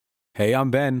Hey,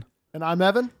 I'm Ben. And I'm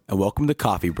Evan. And welcome to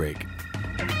Coffee Break.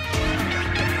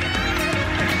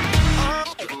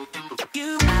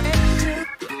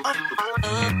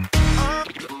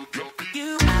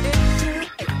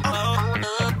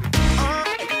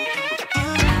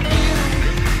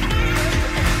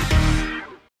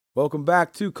 Welcome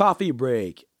back to Coffee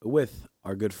Break with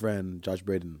our good friend Josh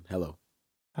Braden. Hello.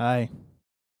 Hi.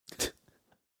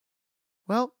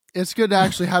 Well, it's good to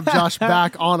actually have Josh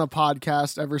back on a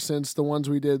podcast ever since the ones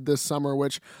we did this summer,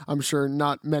 which I'm sure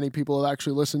not many people have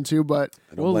actually listened to, but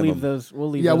We'll leave those. We'll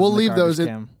leave those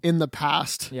in, in the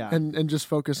past Yeah. and just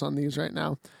focus on these right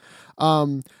now.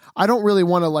 I don't really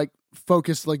want to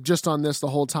focus just on this the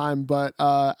whole time, but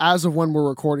as of when we're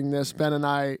recording this, Ben and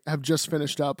I have just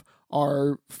finished up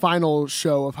our final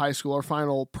show of high school, our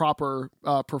final proper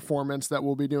performance that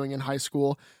we'll be doing in high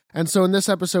school. And so in this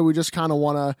episode, we just kind of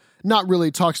want to not really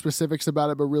talk specifics about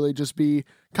it, but really just be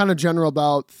kind of general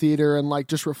about theater and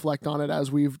just reflect on it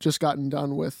as we've just gotten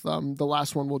done with the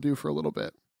last one we'll do for a little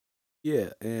bit. Yeah,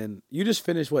 and you just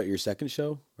finished your second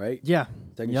show, right? Yeah.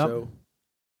 Second Yep. show.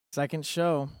 Second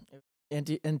show.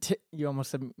 You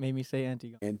almost made me say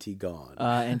Antigone.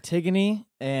 Antigone,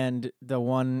 and the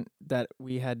one that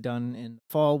we had done in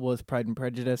fall was Pride and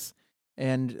Prejudice.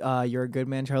 And You're a Good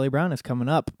Man, Charlie Brown is coming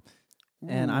up.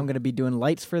 And I'm going to be doing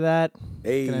lights for that.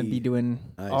 Hey. Going to be doing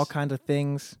Nice. all kinds of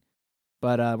things.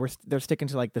 But they're sticking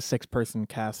to the 6-person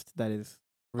cast that is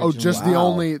Oh, original. just the Wow.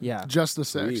 only, Yeah. just the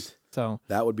 6. Sweet. So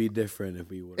That would be different if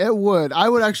we would. It would. I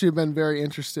would actually have been very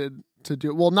interested to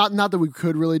do. Well, not that we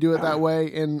could really do it that way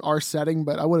in our setting,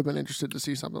 but I would have been interested to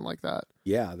see something like that.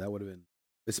 Yeah, that would have been.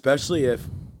 Especially if,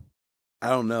 I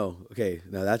don't know. Okay,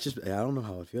 now that's just, I don't know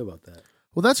how I feel about that.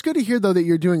 Well, that's good to hear though that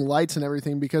you're doing lights and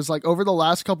everything, because over the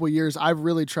last couple of years, I've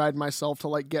really tried myself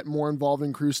to get more involved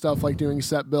in crew stuff, like doing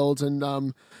set builds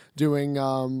and doing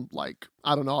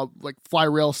I don't know, fly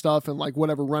rail stuff and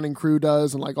whatever running crew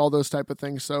does and all those type of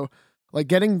things. So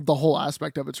getting the whole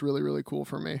aspect of it's really, really cool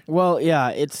for me. well, yeah,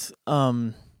 it's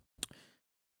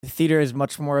theater is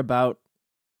much about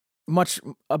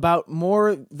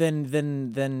more than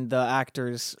the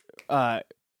actors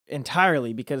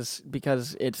entirely, because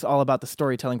it's all about the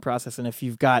storytelling process. And if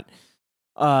you've got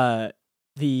the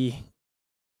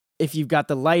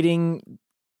lighting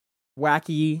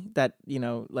wacky that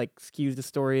skews the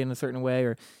story in a certain way,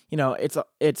 or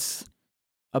it's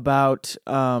about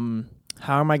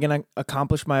how am I going to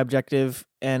accomplish my objective,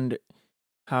 and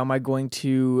how am I going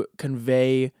to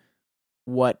convey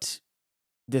what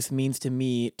this means to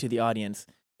me to the audience.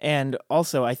 And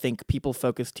also, I think people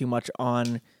focus too much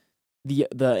on the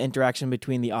interaction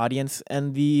between the audience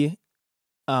and the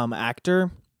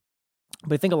actor.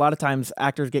 But I think a lot of times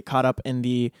actors get caught up in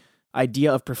the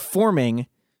idea of performing,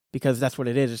 because that's what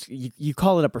it is. You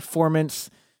call it a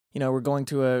performance. We're going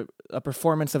to a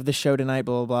performance of this show tonight,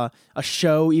 blah, blah, blah. A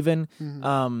show even.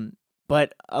 Mm-hmm.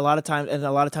 But a lot of times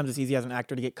it's easy as an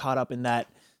actor to get caught up in that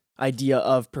idea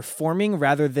of performing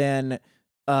rather than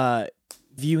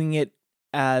viewing it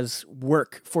as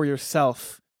work for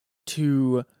yourself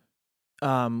to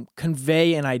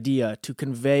convey an idea, to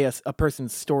convey a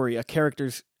person's story, a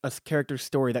character's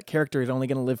story. That character is only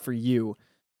going to live for you.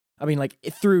 I mean,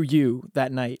 through you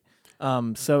that night.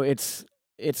 So it's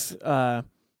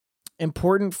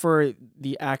important for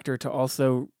the actor to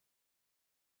also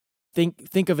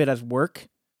think of it as work,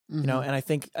 Mm-hmm. and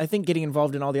I think getting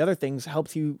involved in all the other things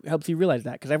helps you realize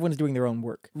that, because everyone's doing their own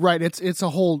work. Right. It's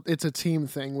a team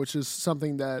thing, which is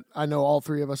something that I know all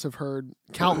three of us have heard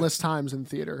countless times in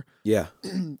theater. Yeah.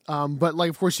 But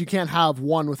of course, you can't have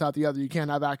one without the other. You can't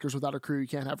have actors without a crew. You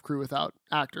can't have crew without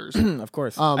actors. Of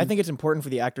course. I think it's important for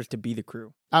the actors to be the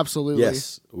crew. Absolutely.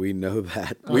 Yes, we know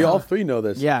that. We all three know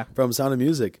this. Yeah. From Sound of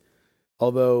Music.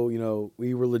 Although,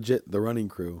 we were legit the running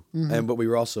crew, but we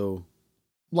were also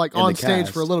on the stage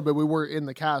cast. for a little bit. We were in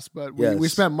the cast, but we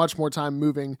Yes. spent much more time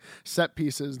moving set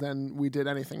pieces than we did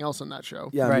anything else in that show.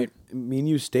 Yeah, Right. Me and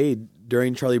you stayed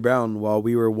during Charlie Brown while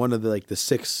we were one of the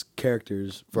 6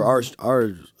 characters for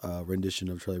our rendition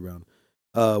of Charlie Brown.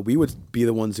 We would be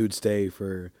the ones who would stay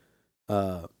for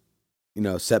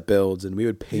set builds, and we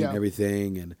would paint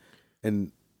everything,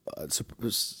 and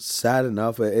sad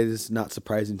enough, it is not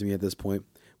surprising to me at this point.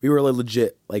 We were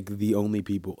legit the only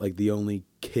people, the only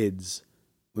kids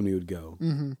when we would go.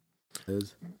 Mm-hmm. It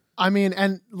was- I mean,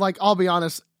 and I'll be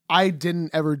honest, I didn't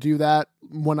ever do that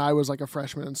when I was a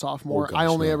freshman and sophomore. Oh, gosh, I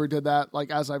only no. ever did that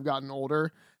as I've gotten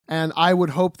older. And I would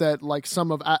hope that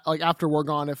some of after we're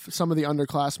gone, if some of the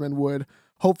underclassmen would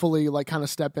hopefully kind of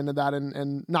step into that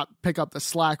and not pick up the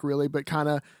slack really, but kind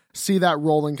of see that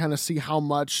role and kind of see how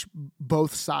much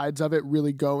both sides of it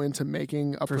really go into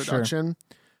making a For production.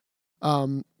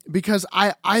 Because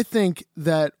I think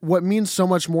that what means so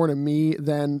much more to me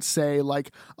than, say,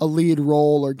 like a lead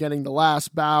role or getting the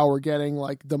last bow or getting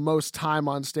like the most time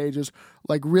on stages,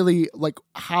 like really like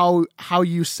how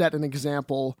you set an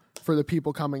example for the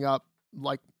people coming up,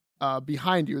 like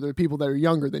behind you, the people that are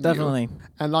younger than Definitely. you.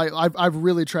 And I've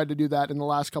really tried to do that in the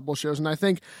last couple of shows. And I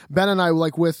think Ben and I,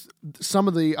 like with some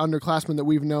of the underclassmen that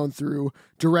we've known through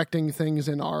directing things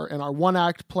in our one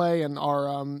act play and our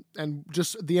and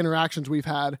just the interactions we've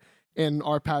had in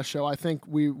our past show, I think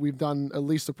we've done at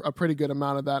least a pretty good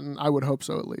amount of that, and I would hope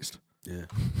so at least.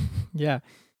 Yeah.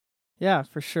 Yeah,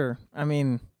 for sure. I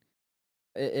mean,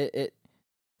 it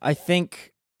I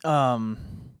think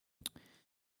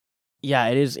yeah,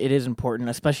 it is important,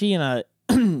 especially in a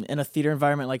in a theater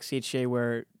environment like CHA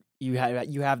where you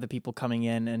have the people coming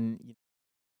in and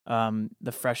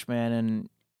the freshmen, and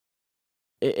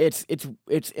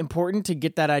it's important to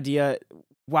get that idea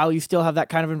while you still have that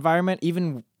kind of environment.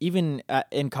 Even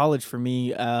in college for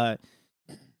me,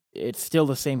 it's still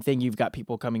the same thing. You've got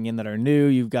people coming in that are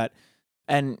new.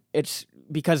 And it's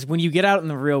because when you get out in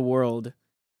the real world,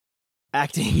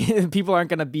 acting people aren't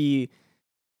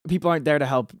there to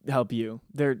help you.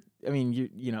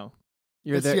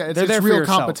 You're It's there. it's there for real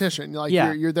yourself. competition. Like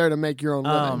Yeah. you're there to make your own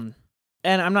living.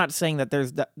 And I'm not saying that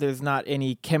there's not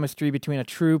any chemistry between a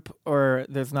troupe, or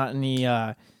there's not any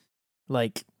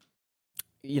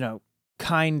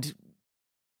kind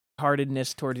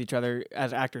heartedness towards each other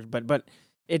as actors, but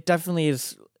it definitely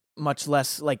is much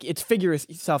less like it's figure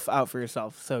yourself out for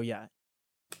yourself. So yeah,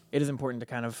 it is important to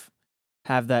kind of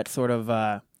have that sort of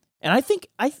and I think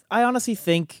I honestly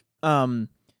think the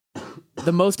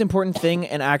most important thing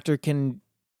an actor can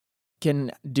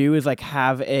do is like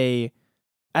have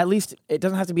at least it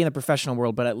doesn't have to be in the professional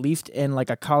world, but at least in like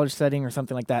a college setting or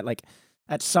something like that, like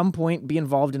at some point be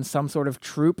involved in some sort of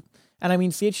troupe. And I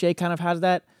mean, CHA kind of has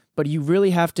that, but you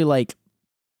really have to like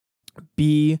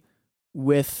be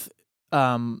with,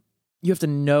 you have to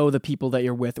know the people that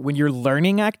you're with when you're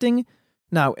learning acting.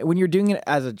 Now, when you're doing it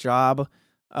as a job,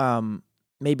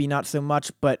 maybe not so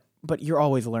much, but you're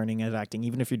always learning as acting,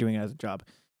 even if you're doing it as a job.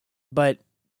 But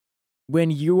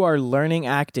when you are learning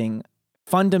acting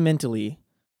fundamentally,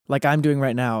 like I'm doing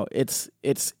right now, it's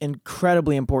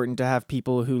incredibly important to have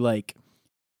people who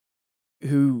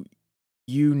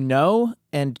you know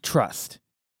and trust,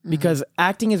 because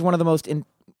acting is one of the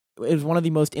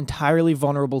most entirely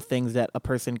vulnerable things that a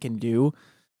person can do,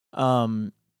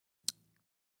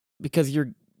 because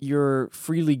you're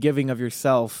freely giving of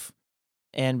yourself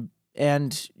and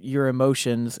your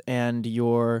emotions and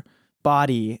your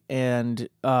body and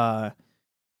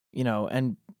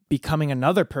and becoming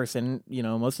another person,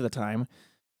 most of the time.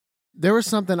 There was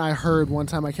something I heard one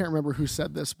time, I can't remember who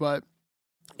said this, but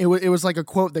it was like a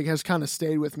quote that has kind of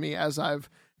stayed with me as I've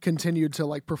continued to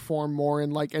like perform more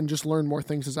and just learn more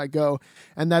things as I go.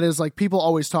 And that is like, people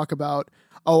always talk about,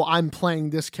 oh, I'm playing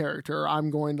this character, or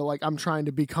I'm trying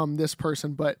to become this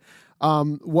person. But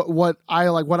what I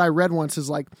read once is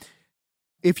like,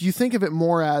 if you think of it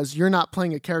more as you're not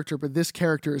playing a character, but this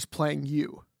character is playing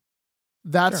you.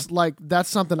 That's sure. That's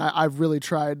something I've really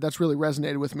tried. That's really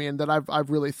resonated with me, and that I've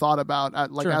really thought about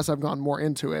sure. as I've gone more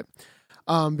into it.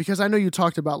 Because I know you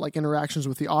talked about like interactions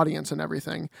with the audience and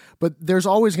everything, but there's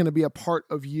always going to be a part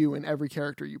of you in every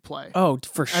character you play. Oh,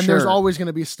 for sure. And there's always going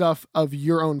to be stuff of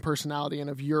your own personality and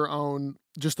of your own,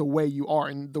 just the way you are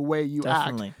and the way you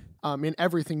Definitely. act in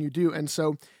everything you do. And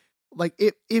so like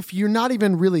if you're not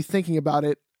even really thinking about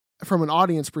it from an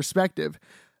audience perspective,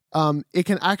 it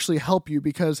can actually help you,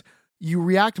 because you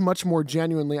react much more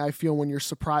genuinely, I feel, when you're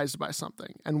surprised by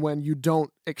something and when you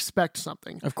don't expect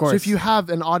something. Of course. So if you have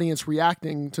an audience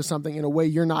reacting to something in a way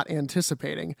you're not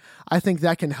anticipating, I think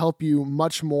that can help you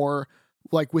much more,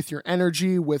 like with your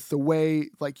energy, with the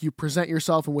way like you present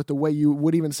yourself, and with the way you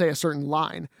would even say a certain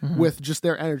line with just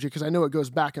their energy. Because I know it goes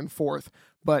back and forth,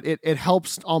 but it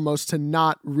helps almost to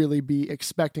not really be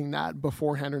expecting that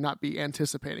beforehand or not be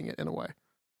anticipating it in a way.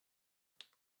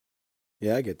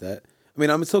 Yeah, I get that. I mean,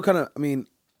 I'm still kind of,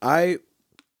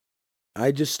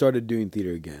 I just started doing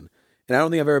theater again. And I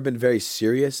don't think I've ever been very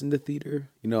serious into theater.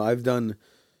 I've done,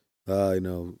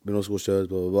 middle school shows,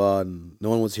 blah, blah, blah, and no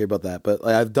one wants to hear about that. But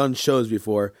like, I've done shows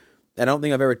before, and I don't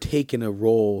think I've ever taken a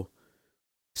role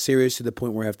serious to the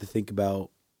point where I have to think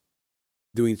about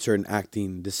doing certain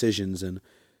acting decisions and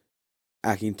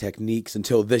acting techniques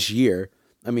until this year.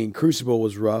 I mean, Crucible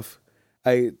was rough.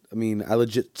 I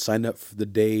legit signed up for the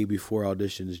day before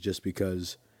auditions just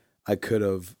because I could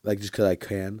have, just because I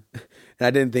can.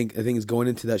 And I think going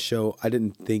into that show, I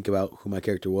didn't think about who my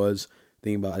character was. I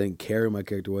didn't care who my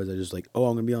character was. I just I'm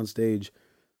going to be on stage.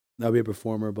 I'll be a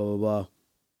performer, blah, blah, blah.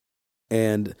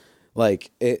 And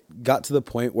Like it got to the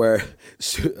point where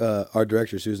our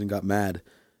director Susan got mad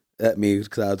at me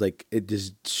because I was like, it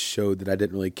just showed that I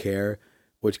didn't really care,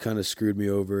 which kind of screwed me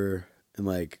over in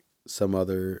like some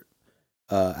other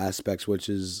aspects, which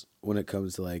is when it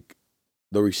comes to like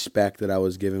the respect that I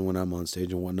was given when I'm on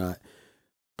stage and whatnot.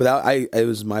 But it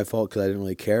was my fault because I didn't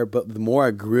really care. But the more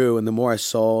I grew and the more I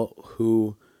saw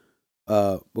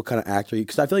what kind of actor,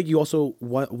 because I feel like you also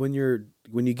when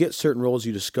you get certain roles,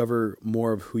 you discover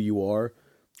more of who you are.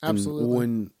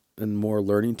 Absolutely. And more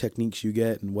learning techniques you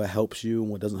get, and what helps you and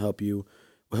what doesn't help you,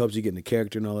 what helps you get into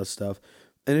character and all that stuff.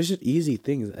 And it's just easy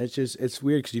things. It's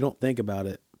weird because you don't think about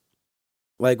it.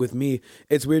 Like with me,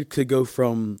 it's weird to go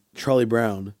from Charlie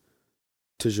Brown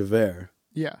to Javert.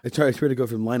 Yeah. It's weird to go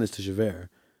from Linus to Javert.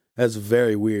 That's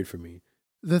very weird for me.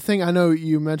 The thing, I know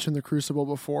you mentioned The Crucible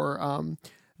before.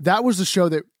 That was the show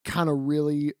that kind of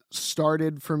really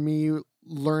started for me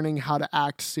learning how to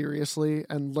act seriously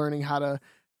and learning how to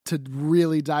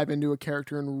really dive into a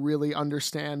character and really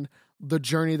understand the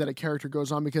journey that a character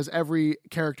goes on, because every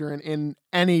character in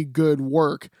any good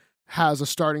work has a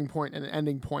starting point and an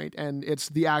ending point, and it's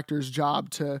the actor's job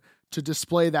to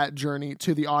display that journey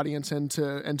to the audience and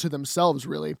to themselves,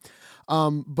 really.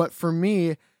 But for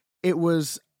me, it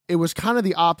was kind of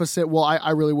the opposite. Well,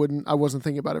 I wasn't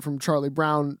thinking about it from Charlie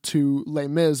Brown to Les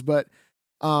Mis, but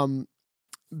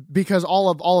because all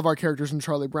of our characters in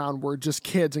Charlie Brown were just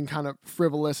kids and kind of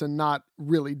frivolous and not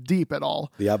really deep at all.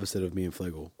 The opposite of me and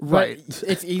Flegel. Right.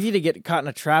 It's easy to get caught in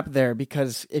a trap there,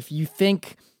 because if you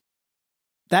think,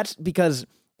 like,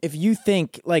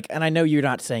 and I know you're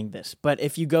not saying this, but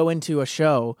if you go into a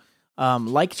show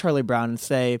like Charlie Brown and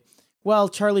say, well,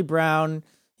 Charlie Brown,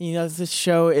 this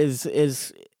show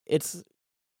it's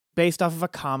based off of a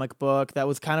comic book that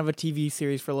was kind of a TV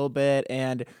series for a little bit,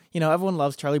 and everyone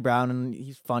loves Charlie Brown and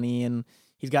he's funny and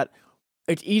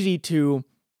it's easy to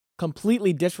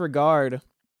completely disregard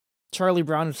Charlie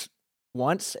Brown's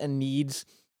wants and needs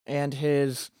and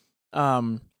his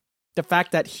the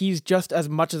fact that he's just as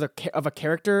much of a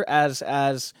character as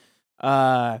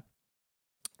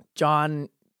John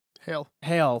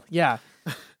Hale, yeah.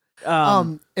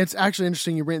 It's actually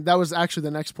interesting you bring. That was actually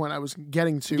the next point I was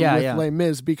getting to with Les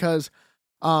Mis, because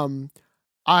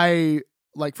I,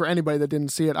 like, for anybody that didn't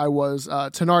see it, I was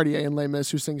Thénardier in Les Mis,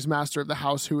 who sings Master of the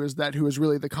House, who is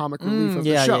really the comic relief of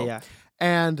the show.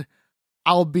 And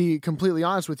I'll be completely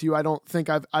honest with you, I don't think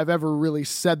I've ever really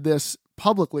said this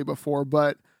publicly before,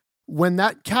 but when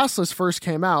that cast list first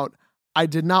came out, I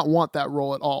did not want that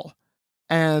role at all.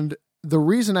 And the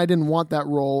reason I didn't want that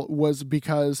role was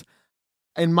because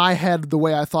in my head, the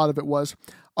way I thought of it was,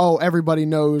 oh, everybody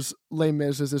knows Les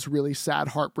Mis is this really sad,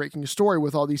 heartbreaking story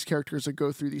with all these characters that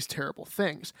go through these terrible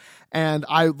things. And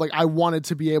I wanted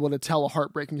to be able to tell a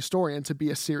heartbreaking story and to be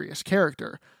a serious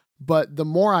character. But the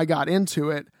more I got into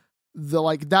it,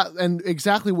 and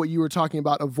exactly what you were talking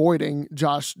about avoiding,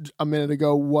 Josh, a minute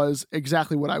ago, was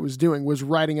exactly what I was doing, was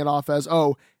writing it off as,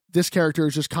 oh, this character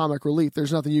is just comic relief.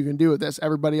 There's nothing you can do with this.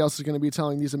 Everybody else is going to be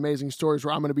telling these amazing stories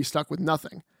where I'm going to be stuck with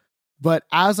nothing. But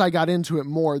as I got into it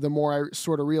more, the more I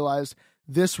sort of realized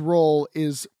this role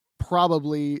is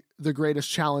probably the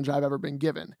greatest challenge I've ever been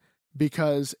given,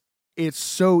 because it's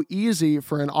so easy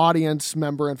for an audience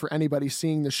member and for anybody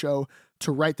seeing the show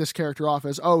to write this character off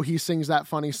as, oh, he sings that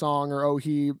funny song, or, oh,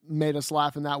 he made us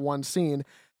laugh in that one scene.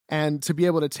 And to be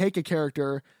able to take a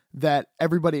character that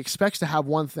everybody expects to have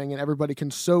one thing and everybody can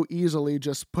so easily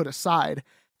just put aside,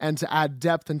 and to add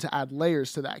depth and to add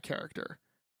layers to that character.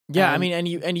 Yeah, I mean,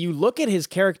 and you look at his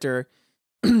character,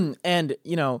 and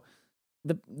the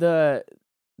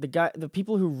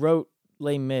people who wrote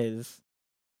Les Mis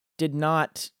did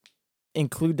not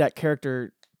include that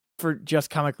character for just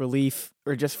comic relief,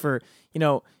 or just for,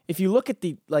 if you look at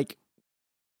the, like,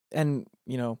 and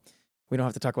we don't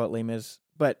have to talk about Les Mis,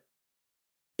 but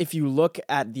if you look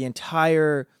at the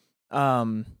entire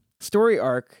story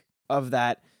arc of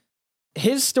that,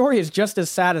 his story is just as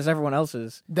sad as everyone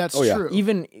else's. That's true.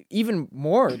 Even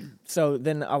more so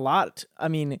than a lot. I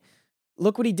mean,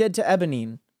 look what he did to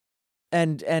Eponine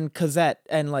and Cosette,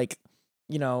 and, like,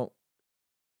 you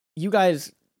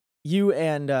guys, you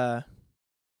and the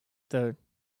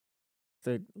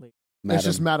it's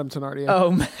just Madame Thénardier.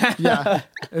 Oh, yeah,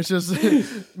 it's just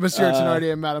Monsieur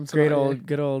Thénardier and Madame Thénardier.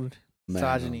 Good old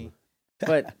misogyny.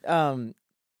 But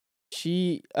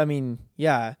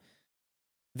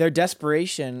their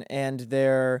desperation and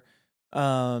their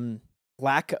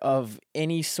lack of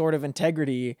any sort of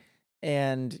integrity,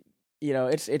 and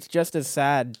it's just as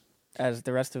sad as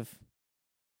the rest of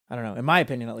I don't know, in my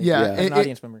opinion at least. Yeah, as an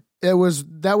audience member. That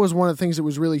was one of the things that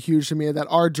was really huge to me, that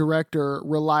our director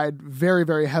relied very,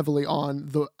 very heavily on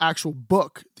the actual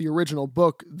book, the original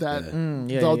book that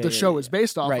the show is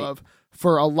based off of,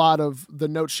 for a lot of the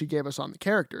notes she gave us on the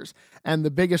characters. And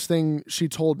the biggest thing she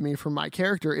told me from my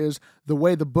character is the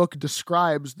way the book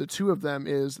describes the two of them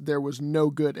is there was no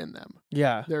good in them.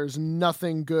 Yeah. There's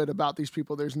nothing good about these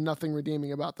people. There's nothing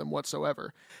redeeming about them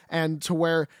whatsoever. And to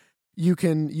where you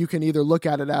can either look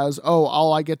at it as, oh,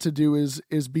 all I get to do is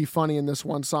be funny in this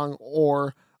one song,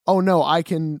 or, oh no, I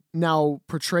can now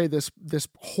portray this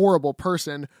horrible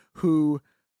person who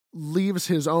leaves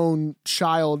his own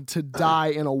child to die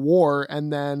in a war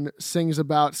and then sings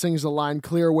the line,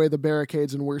 clear away the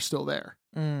barricades and we're still there.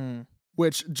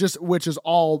 Which is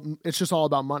all, it's just all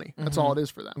about money. That's all it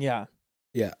is for them. Yeah.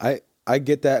 Yeah. I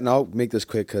get that. And I'll make this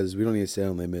quick cause we don't need to stay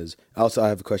on Les Mis. Also, I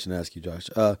have a question to ask you, Josh.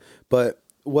 But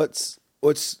what's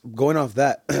going off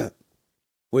that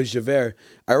with Javert,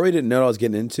 I already didn't know what I was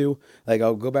getting into. Like,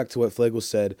 I'll go back to what Flegel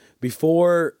said.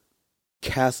 Before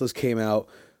Castless came out,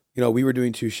 we were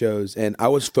doing 2 shows, and I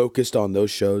was focused on those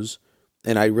shows,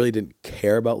 and I really didn't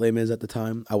care about Les Mis at the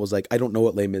time. I was like, I don't know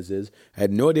what Les Mis is. I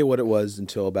had no idea what it was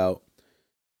until about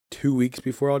 2 weeks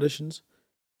before auditions,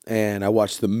 and I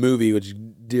watched the movie, which,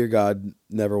 dear God,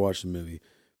 never watched the movie.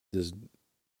 Just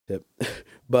tip.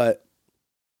 But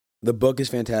the book is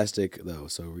fantastic, though,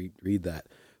 so read that.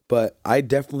 But I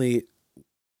definitely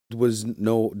didn't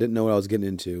know what I was getting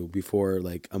into before,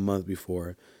 like a month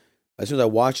before. As soon as I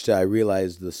watched it, I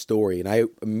realized the story, and I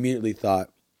immediately thought,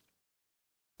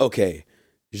 okay,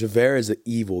 Javert is an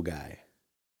evil guy,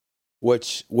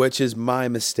 which is my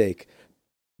mistake,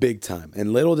 big time.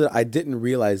 And I didn't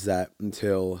realize that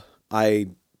until I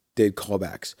did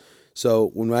callbacks.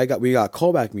 So when we got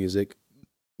callback music,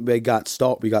 we got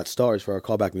stars for our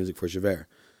callback music for Javert,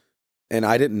 and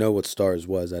I didn't know what stars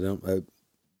was. I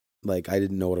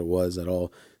didn't know what it was at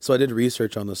all. So I did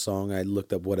research on the song. I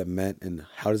looked up what it meant and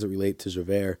how does it relate to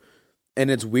Javert.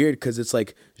 And it's weird because it's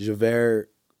like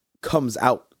Javert comes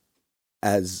out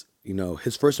as,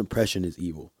 his first impression is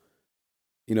evil.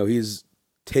 He's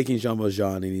taking Jean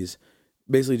Valjean and he's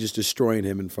basically just destroying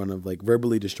him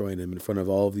verbally destroying him in front of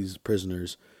all of these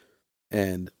prisoners.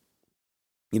 And,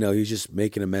 he's just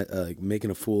making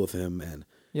a fool of him. And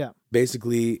yeah,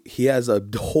 basically he has a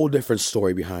whole different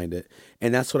story behind it.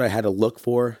 And that's what I had to look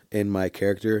for in my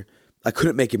character. I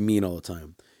couldn't make it mean all the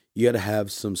time. You had to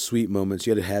have some sweet moments.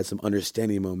 You had to have some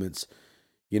understanding moments.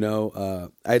 I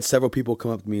had several people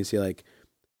come up to me and say, like,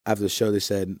 after the show, they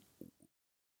said,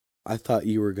 I thought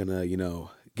you were going to,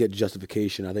 get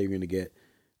justification. I thought you were going to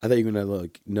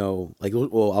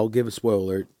well, I'll give a spoiler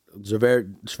alert. Javert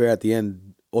at the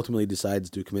end ultimately decides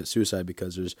to commit suicide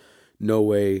because there's no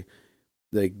way.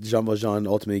 Like, Jean Valjean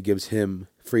ultimately gives him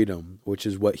freedom, which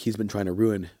is what he's been trying to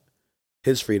ruin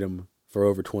his freedom for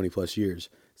over 20 plus years.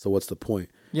 So what's the point?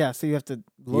 Yeah, so you have to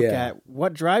look at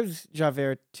what drives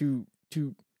Javert to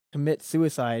commit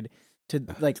suicide, to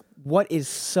like what is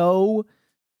so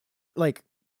like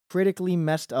critically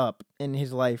messed up in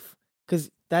his life,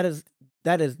 because that is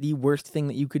the worst thing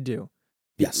that you could do.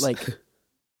 Yes. Like,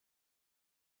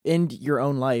 end your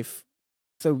own life.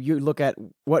 So you look at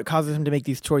what causes him to make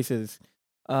these choices.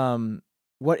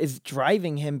 What is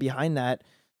driving him behind that?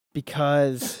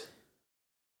 Because,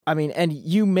 and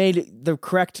you made the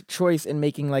correct choice in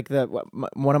making like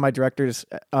one of my directors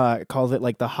calls it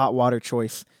like the hot water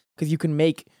choice, because you can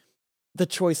make the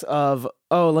choice of,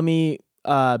 let me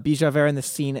be Javert in this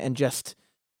scene and just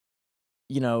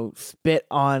spit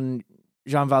on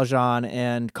Jean Valjean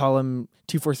and call him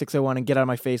 24601 and get out of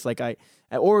my face,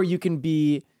 or you can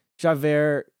be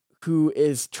Javert who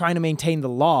is trying to maintain the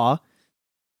law.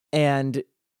 And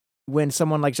when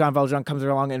someone like Jean Valjean comes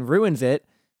along and ruins it,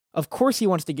 of course he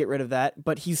wants to get rid of that,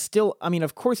 but he's still,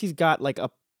 of course he's got like a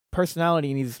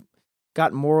personality and he's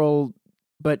got moral,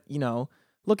 but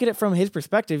look at it from his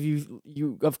perspective.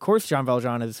 You of course Jean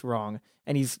Valjean is wrong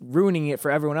and he's ruining it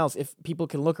for everyone else. If people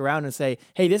can look around and say,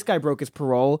 hey, this guy broke his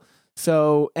parole,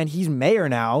 and he's mayor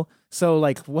now, so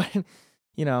like what,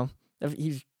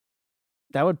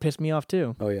 that would piss me off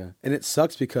too. Oh yeah. And it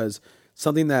sucks because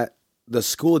something that the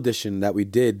school edition that we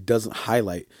did doesn't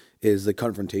highlight is the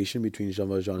confrontation between Jean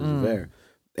Valjean and Javert.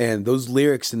 And those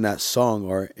lyrics in that song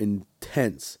are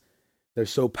intense. They're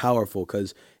so powerful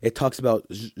because it talks about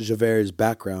Javert's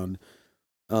background,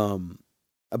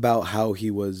 about how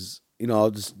he was,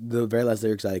 the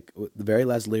very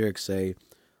last lyrics say,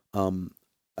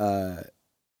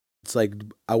 it's like,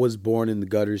 I was born in the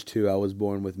gutters too. I was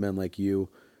born with men like you.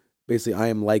 Basically, I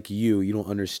am like you. You don't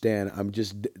understand. I'm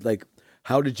just like,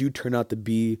 how did you turn out to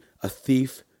be a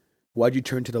thief, why'd you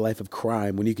turn to the life of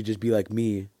crime when you could just be like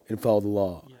me and follow the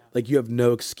law? Like, you have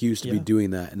no excuse to be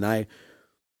doing that.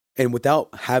 And without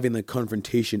having the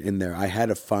confrontation in there, I had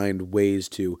to find ways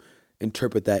to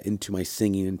interpret that into my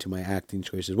singing, into my acting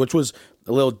choices, which was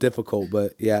a little difficult,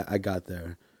 but yeah, I got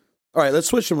there. All right, let's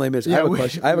switch from Les Mis. I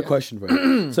have a question for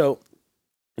you. So,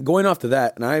 going off to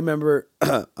that, and I remember,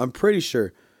 I'm pretty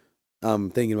sure I'm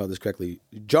thinking about this correctly.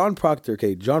 John Proctor,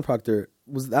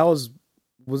 what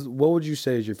would you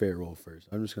say is your favorite role first?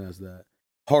 I'm just going to ask that.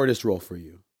 Hardest role for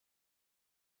you?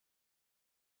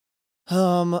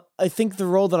 I think the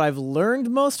role that I've learned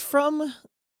most from,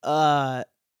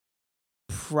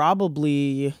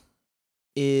 probably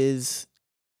is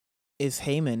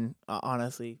Haman,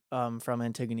 honestly, from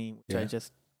Antigone, which I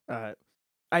just,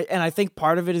 I think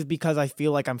part of it is because I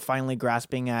feel like I'm finally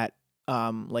grasping at,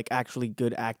 like actually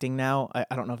good acting now.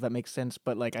 I don't know if that makes sense,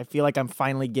 but like, I feel like I'm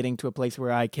finally getting to a place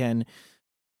where I can,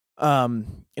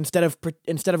 instead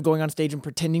of going on stage and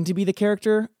pretending to be the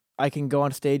character, I can go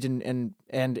on stage and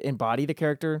embody the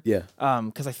character. Yeah.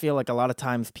 Because I feel like a lot of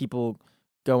times people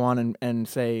go on and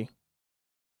say,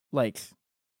 like,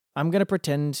 I'm gonna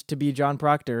pretend to be John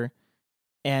Proctor,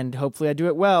 and hopefully I do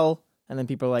it well. And then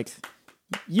people are like,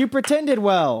 you pretended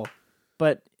well,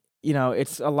 but you know,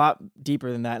 it's a lot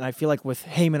deeper than that. And I feel like with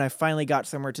Haman, I finally got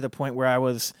somewhere to the point where I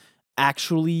was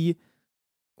actually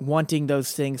wanting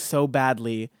those things so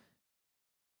badly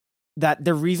that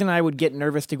the reason I would get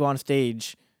nervous to go on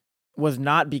stage was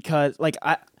not because, like,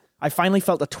 I finally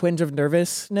felt a twinge of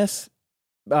nervousness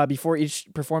before each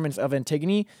performance of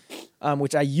Antigone,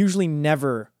 which I usually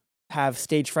never have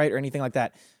stage fright or anything like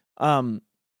that.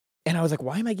 And I was like,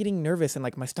 why am I getting nervous? And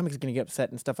like, my stomach's going to get upset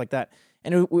and stuff like that.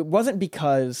 And it wasn't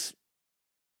because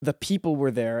the people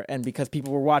were there and because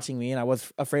people were watching me and I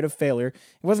was afraid of failure. It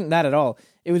wasn't that at all.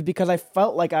 It was because I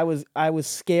felt like I was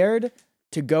scared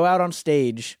to go out on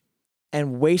stage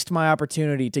and waste my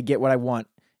opportunity to get what I want.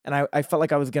 And I felt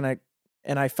like I wasn't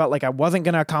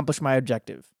going to accomplish my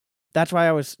objective. That's why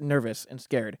I was nervous and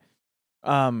scared.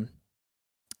 And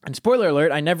spoiler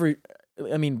alert,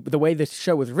 the way this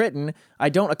show was written, I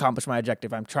don't accomplish my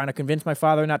objective. I'm trying to convince my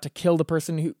father not to kill the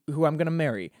person who I'm going to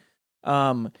marry.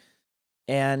 And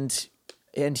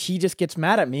he just gets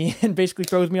mad at me and basically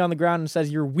throws me on the ground and says,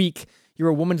 "You're weak. You're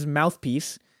a woman's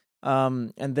mouthpiece."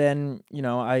 And then, you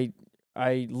know, I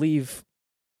leave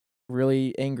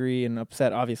really angry and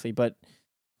upset, obviously. But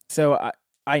so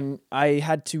I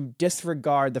had to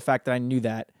disregard the fact that I knew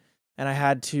that, and I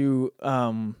had to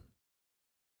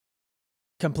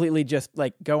completely just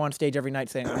like go on stage every night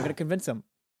saying, I'm going to convince him.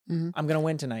 Mm-hmm. I'm going to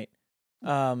win tonight.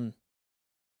 I'm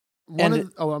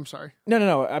sorry.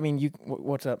 No. I mean,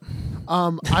 what's up?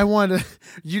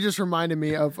 You just reminded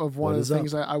me of one of the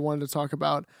things I wanted to talk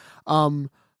about.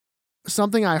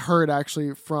 Something I heard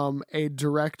actually from a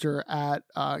director at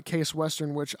Case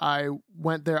Western, which I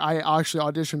went there. I actually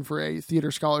auditioned for a theater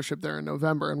scholarship there in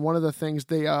November. And one of the things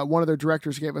one of their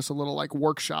directors gave us a little like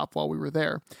workshop while we were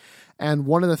there. And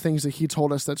one of the things that he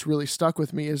told us that's really stuck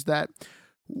with me is that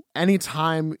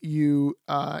anytime you,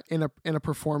 in a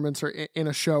performance or in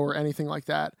a show or anything like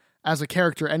that, as a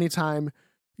character, anytime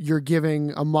you're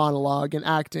giving a monologue and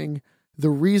acting, the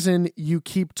reason you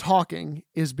keep talking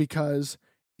is because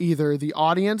either the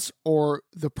audience or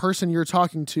the person you're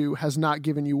talking to has not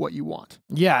given you what you want.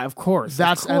 Yeah, of course.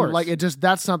 And like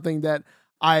that's something that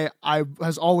I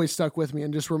has always stuck with me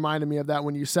and just reminded me of that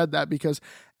when you said that, because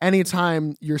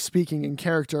anytime you're speaking in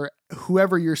character,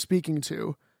 whoever you're speaking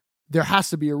to, there has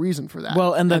to be a reason for that.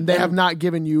 Well, and they have not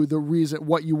given you the reason,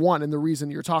 what you want, and the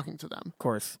reason you're talking to them. Of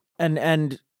course.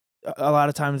 And a lot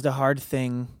of times the hard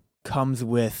thing comes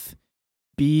with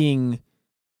being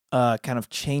kind of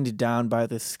chained down by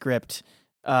the script,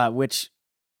 which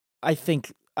I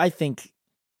think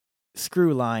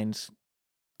screw lines.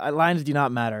 Lines do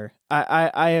not matter.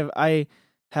 I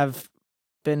have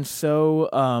been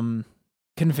so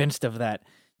convinced of that,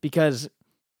 because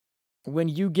when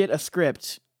you get a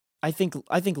script, I think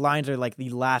lines are like the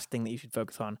last thing that you should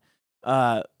focus on,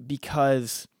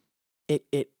 because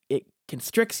it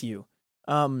constricts you,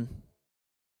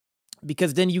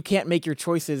 because then you can't make your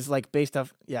choices like based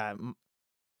off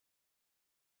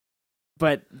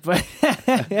but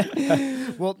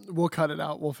we'll cut it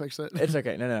out. We'll fix it. It's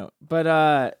okay. No.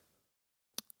 But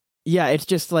it's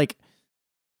just like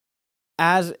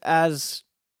as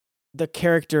the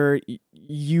character,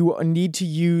 you need to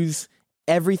use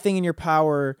everything in your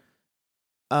power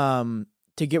to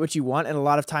get what you want. And a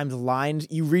lot of times lines,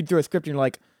 you read through a script and you're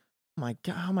like, oh my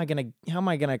God, how am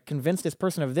I gonna convince this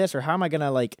person of this, or how am I gonna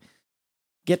like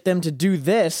get them to do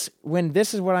this when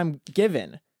this is what I'm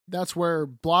given? that's where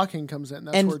blocking comes in.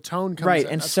 That's And- where tone comes right.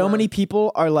 in. And That's so where- many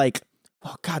people are like,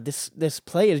 "Oh God, this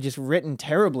play is just written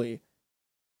terribly."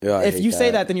 Yeah, I If hate you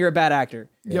say that, then you're a bad actor.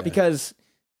 Yeah. Because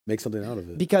make something out of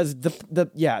it.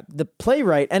 the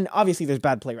playwright, and obviously there's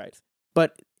bad playwrights,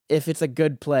 but if it's a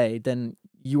good play, then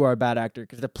you are a bad actor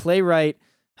because the playwright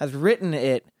has written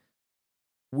it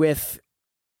with,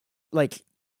 like,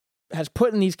 has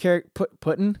put in these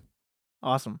put in,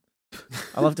 awesome.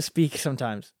 I love to speak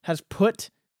sometimes. Has put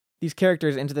these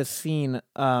characters into this scene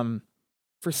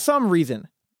for some reason.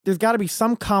 There's got to be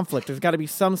some conflict. There's got to be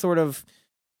some sort of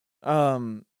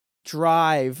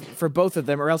drive for both of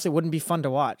them, or else it wouldn't be fun to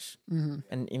watch. Mhm.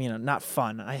 And not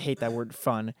fun. I hate that word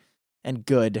fun and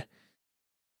good.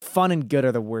 Fun and good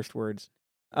are the worst words.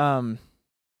 How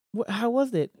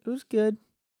was it? It was good.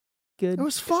 Good. It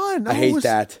was fun. I hate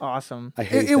that. awesome. I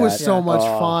hate It was that. so Yeah. much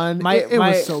Oh. fun. It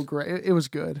was so great. It was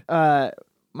good.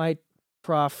 My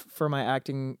prof for my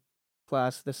acting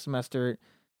class this semester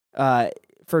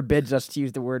forbids us to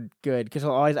use the word good because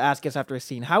he'll always ask us after a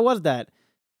scene, "How was that?"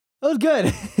 It was good.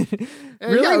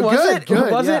 Really? Yeah, was good, it?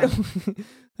 good, Was yeah.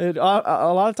 it?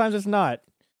 A lot of times it's not.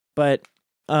 But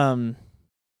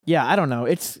yeah, I don't know.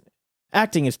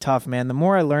 Acting is tough, man. The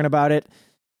more I learn about it,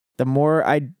 the more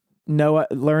I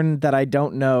learn that I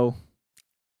don't know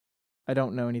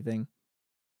anything.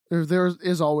 There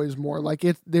is always more. Like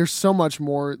there's so much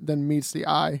more than meets the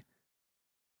eye.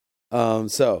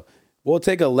 So we'll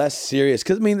take a less serious,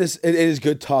 because I mean, it is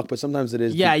good talk, but sometimes it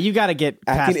is. Yeah, you got to get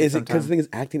past acting it isn't, because sometime. the thing is,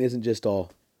 acting isn't just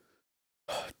all.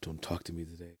 Don't talk to me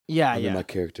today. Yeah, I'm in yeah. my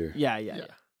character. Yeah.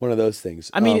 One of those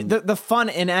things. I mean, the fun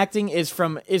in acting is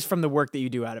from the work that you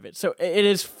do out of it. So it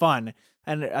is fun,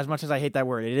 and as much as I hate that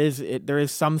word, there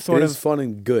is some sort it of is fun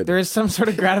and good. there is some sort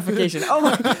of gratification. Oh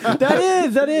my,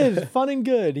 that is fun and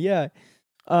good. Yeah.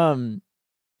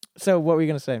 So what were you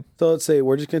gonna say? So let's say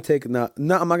we're just gonna take I'm not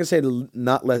gonna say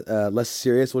not less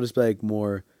serious. We'll just be like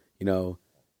more, just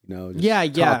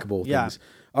talkable yeah. things.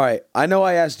 All right, I know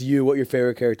I asked you what your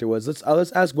favorite character was.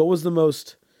 Let's ask what was the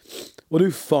most. We'll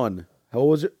do fun. What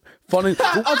was it? Fun and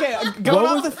Okay, going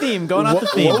off the theme.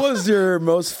 What was your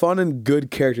most fun and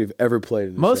good character you've ever played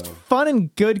in the Most show? fun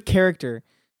and good character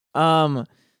that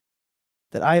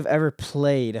I've ever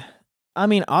played. I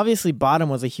mean, obviously Bottom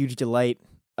was a huge delight.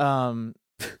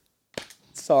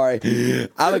 Sorry,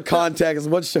 out of context.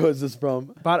 What show is this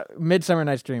from? Midsummer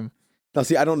Night's Dream. Now,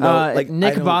 see, I don't know. Nick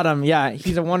I don't- Bottom, yeah,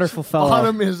 he's a wonderful fellow.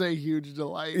 Bottom is a huge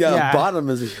delight. Yeah, Yeah. Bottom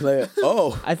is like,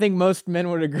 oh. I think most men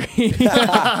would agree. Thinking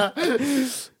that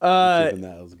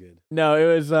was good. No,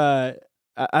 it was I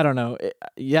don't know.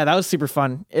 Yeah, that was super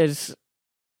fun.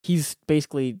 He's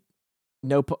basically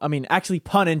actually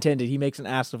pun intended. He makes an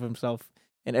ass of himself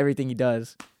in everything he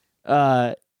does.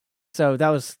 So that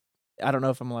was, I don't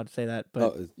know if I'm allowed to say that,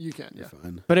 but You can, yeah.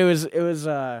 Fine. but it was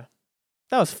that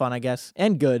was fun, I guess,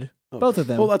 and good. Oh. Both of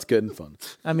them. Well, that's good and fun.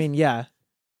 I mean, yeah.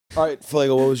 All right,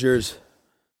 Flago, what was yours?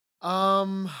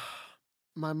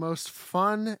 My most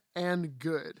fun and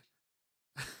good.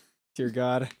 Dear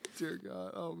God. Dear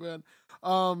God. Oh man.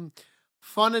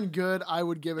 Fun and good, I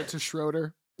would give it to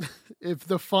Schroeder. If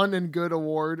the fun and good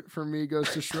award for me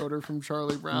goes to Schroeder from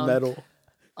Charlie Brown. Metal.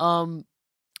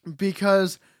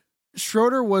 Because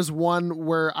Schroeder was one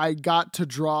where I got to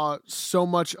draw so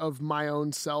much of my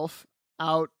own self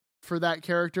out for that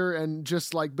character, and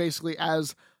just like basically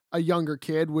as a younger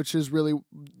kid, which is really,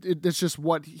 it's just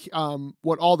what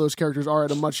all those characters are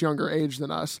at a much younger age than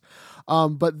us.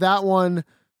 But that one,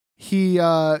 he's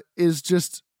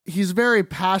very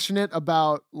passionate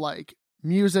about like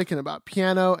music and about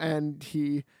piano, and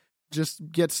he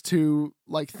just gets to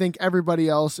like think everybody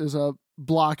else is a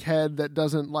blockhead that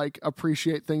doesn't like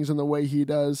appreciate things in the way he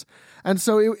does. And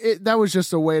so that was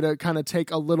just a way to kind of take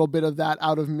a little bit of that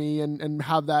out of me and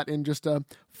have that in just a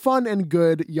fun and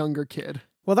good younger kid.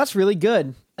 Well, that's really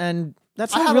good. And that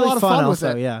I sounds had a really lot of fun fun with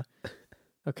also, it. yeah.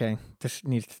 Okay, this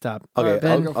needs to stop. Okay,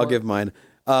 Ben, go I'll for give mine.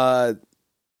 I'm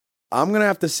gonna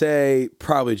have to say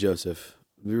probably Joseph.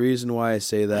 The reason why I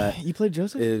say that You played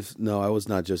Joseph? is no, I was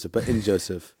not Joseph, but in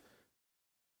Joseph.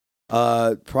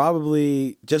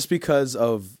 Probably just because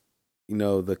of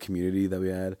the community that we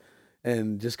had,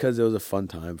 and just because it was a fun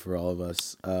time for all of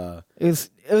us. It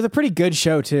was a pretty good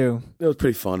show too. It was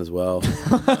pretty fun as well.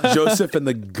 Joseph and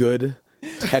the good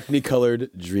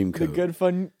Technicolored Dreamcoat. The good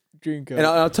fun Dreamcoat. And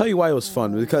I'll tell you why it was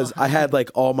fun, because I had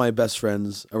like all my best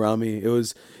friends around me. It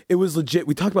was legit.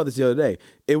 We talked about this the other day.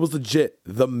 It was legit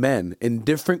the men in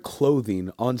different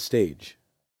clothing on stage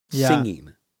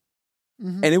singing.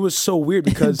 Mhm. And it was so weird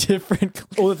because different.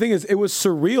 well, the thing is, it was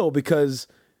surreal because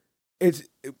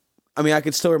I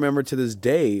could still remember to this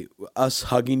day us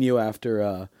hugging you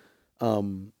after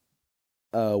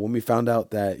when we found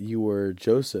out that you were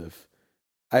Joseph,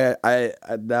 I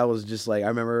that was just like, I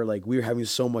remember like we were having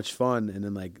so much fun, and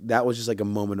then like that was just like a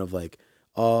moment of like,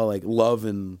 oh, like love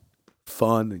and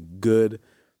fun and good.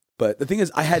 But the thing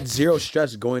is, I had zero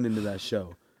stress going into that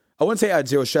show. I wouldn't say I had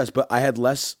zero stress, but I had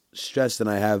less stress than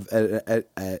I have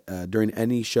during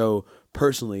any show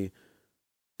personally,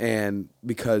 and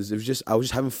because it was just I was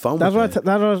just having fun. That's with what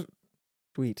that was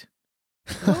sweet.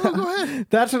 Oh, go ahead.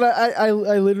 That's what I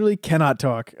literally cannot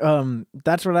talk.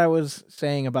 That's what I was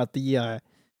saying about the.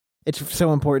 It's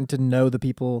so important to know the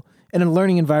people in a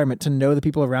learning environment, to know the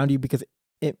people around you, because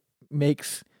it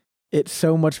makes it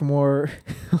so much more.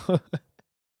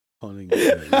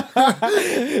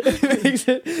 It makes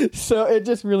it so. It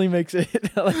just really makes it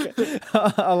like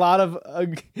a lot of a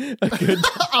good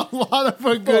A lot of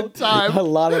a good time. A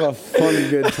lot of a fun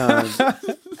good time.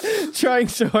 Trying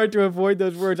so hard to avoid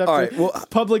those words after All right, well,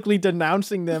 publicly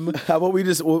denouncing them. how about we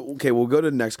just we'll go to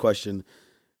the next question.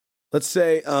 Let's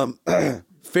say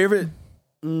favorite.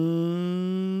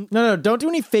 No, don't do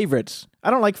any favorites. I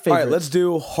don't like favorites. All right, let's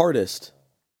do hardest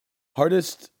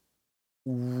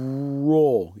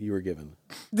role you were given.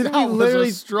 Did That we was literally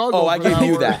a struggle. Oh, I for gave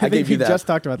you word. that. I gave you that. Just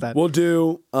talked about that. We'll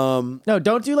do No,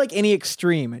 don't do like any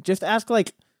extreme. Just ask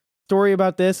like story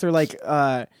about this, or like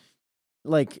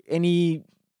any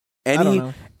I don't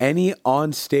know. any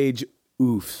on stage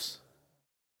oofs.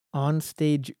 On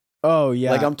stage. Oh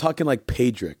yeah. Like I'm talking like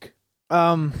Pedrick.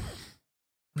 no.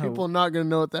 People are not going to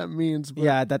know what that means. But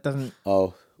Yeah, that doesn't.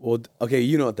 Oh, well, okay,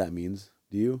 you know what that means.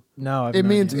 Do you? No, I've It no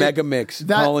means- idea. Mega mix.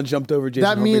 that- Colin jumped over Jason. that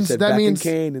Humphrey means- said, that back means-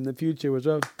 in Kane in the future was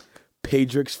up.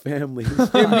 Pedrick's family.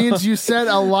 it means you said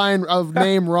a line of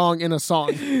name wrong in a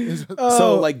song.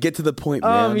 So like, get to the point,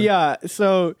 man. Yeah.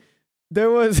 So there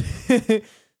was.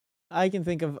 I can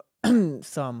think of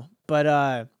some,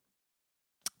 but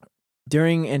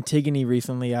during Antigone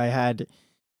recently, I had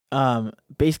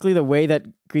basically the way that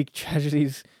Greek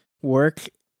tragedies work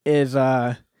is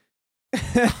I'm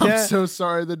so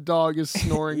sorry. The dog is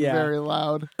snoring Yeah. very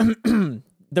loud.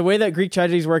 the way that Greek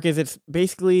tragedies work is it's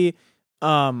basically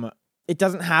it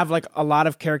doesn't have like a lot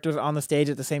of characters on the stage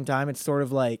at the same time. It's sort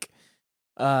of like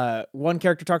one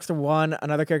character talks to one,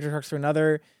 another character talks to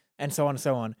another, and so on and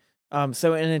so on.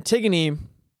 So in Antigone,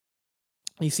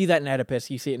 you see that in Oedipus,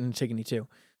 you see it in Antigone too.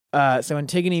 So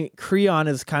Antigone, Creon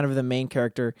is kind of the main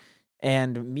character,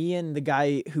 and me and the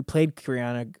guy who played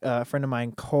Creon, a friend of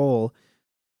mine, Cole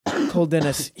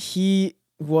Dennis, it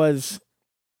was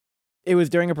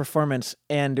during a performance,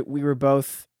 and we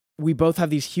both have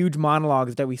these huge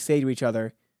monologues that we say to each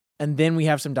other, and then we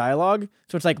have some dialogue.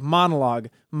 So it's like monologue,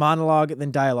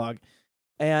 then dialogue.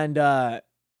 And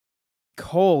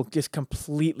Cole just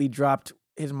completely dropped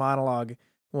his monologue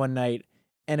one night,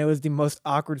 and it was the most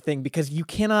awkward thing, because when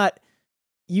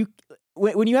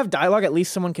you have dialogue, at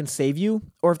least someone can save you,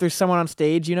 or if there's someone on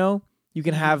stage, you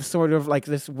can have sort of like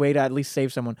this way to at least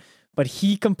save someone. But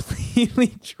he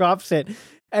completely drops it,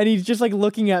 and he's just like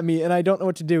looking at me, and I don't know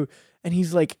what to do. And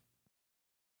he's like,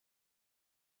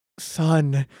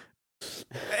 "Son."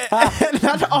 And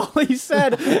that's all he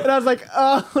said. And I was like,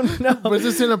 "Oh no." Was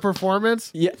this in a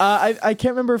performance? Yeah, I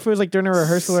can't remember if it was like during a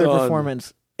rehearsal or a Son.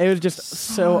 performance. It was just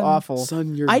so awful.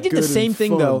 Son, you're I did the good same and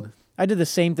thing fun. though. I did the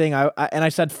same thing. I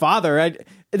said father.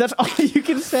 That's all you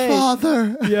can say.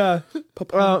 Father. Yeah.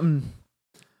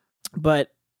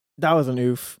 But that was an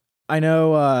oof. I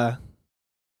know.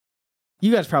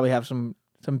 You guys probably have some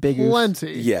big oofs.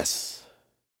 Plenty. Yes.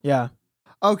 Yeah.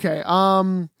 Okay.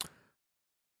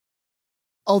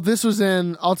 Oh, this was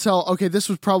this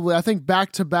was probably, I think,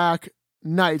 back-to-back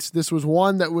nights. This was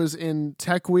one that was in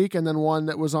Tech Week, and then one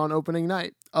that was on opening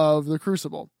night of The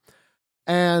Crucible.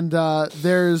 And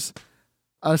there's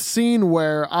a scene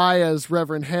where I, as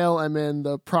Reverend Hale, am in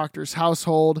the proctor's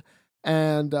household,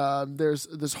 and there's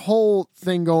this whole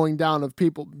thing going down of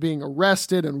people being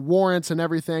arrested and warrants and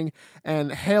everything.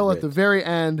 And Hale, at the very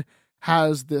end,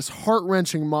 has this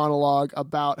heart-wrenching monologue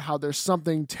about how there's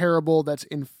something terrible that's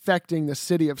infecting the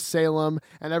city of Salem,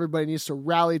 and everybody needs to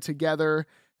rally together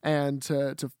and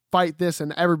to fight this,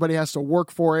 and everybody has to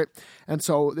work for it. And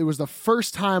so it was the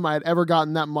first time I had ever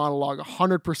gotten that monologue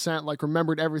 100%, like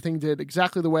remembered everything, did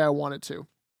exactly the way I wanted to.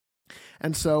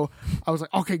 And so I was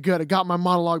like, okay, good. I got my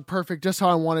monologue perfect, just how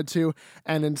I wanted to.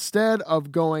 And instead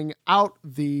of going out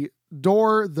the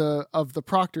door of the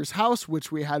proctor's house,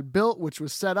 which we had built, which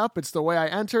was set up, it's the way I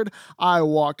entered, I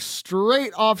walked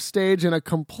straight off stage in a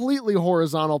completely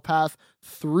horizontal path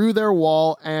through their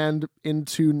wall and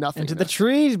into nothingness. Into the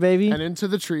trees, baby. And into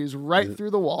the trees, right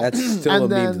through the wall. That's still And a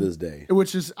meme then- to this day.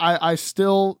 Which is, I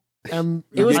still And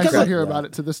It was I 'cause still of- hear about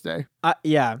it to this day.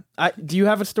 Do you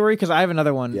have a story? Because I have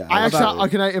another one. Yeah. I About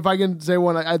actually, if I can say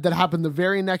one that happened the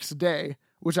very next day,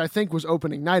 which I think was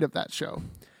opening night of that show.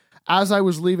 As I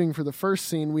was leaving for the first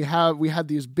scene, we had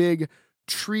these big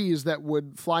trees that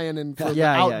would fly in and for the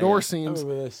outdoor scenes.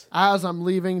 As I'm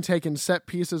leaving, taking set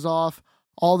pieces off,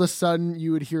 all of a sudden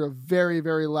you would hear a very,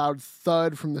 very loud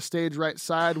thud from the stage right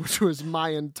side, which was my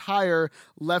entire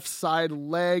left side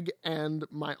leg and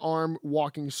my arm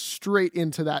walking straight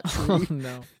into that tree. Oh,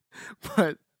 no.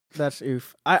 But That's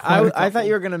oof. Quite a I thought couple.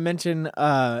 you were gonna mention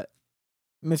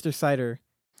Mr. Cider.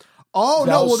 oh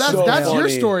That no, well was so that's your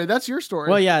funny. story. That's your story.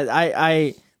 Well, yeah,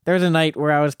 I there was a night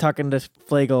where I was talking to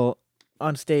Flagel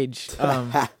on stage, This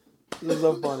is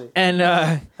so funny. and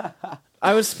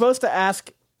I was supposed to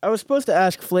ask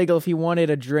Flagel if he wanted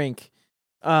a drink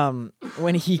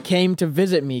when he came to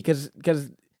visit me, because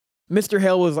Mr.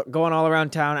 Hill was going all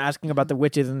around town asking about the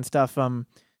witches and stuff.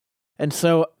 And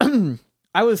so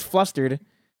I was flustered,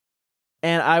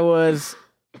 and I was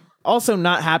also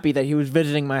not happy that he was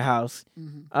visiting my house.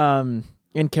 Mhm.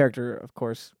 In character, of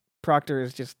course. Proctor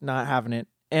is just not having it.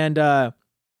 And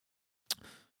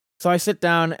so I sit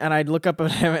down and I look up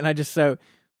at him and I just say,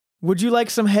 "Would you like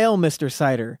some Hale, Mr.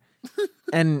 Cider?"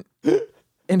 And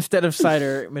instead of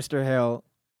cider, Mr. Hale.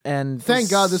 And Thank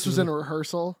God this was in a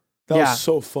rehearsal. That Yeah. was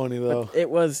so funny though. it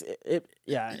was pretty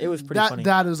funny.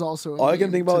 That is also All I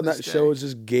can think about in to that this show day. is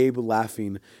just Gabe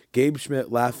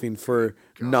Schmidt laughing for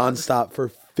nonstop for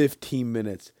 15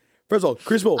 minutes. First of all,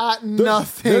 Crucible.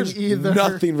 Nothing there's either.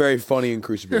 Nothing very funny in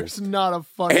Crucible. There's not a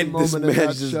funny And this moment in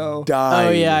man's that just show. dying.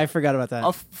 Oh yeah, I forgot about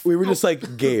that. We were just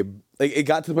like, Gabe. Like it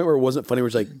got to the point where it wasn't funny. We're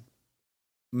just like,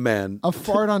 man. A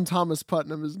fart on Thomas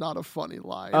Putnam is not a funny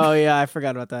line. Oh yeah, I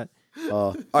forgot about that.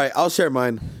 All right, I'll share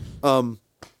mine.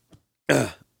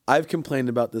 I've complained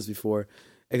about this before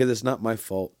because it's not my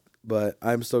fault, but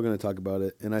I'm still going to talk about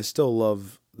it, and I still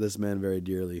love this man very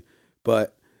dearly.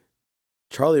 But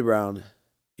Charlie Brown,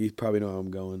 you probably know how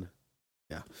I'm going.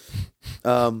 Yeah.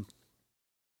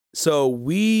 So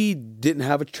we didn't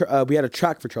have we had a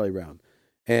track for Charlie Brown,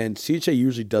 and CHA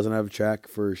usually doesn't have a track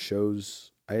for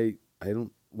shows. I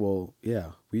don't. Well,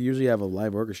 yeah, we usually have a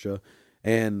live orchestra,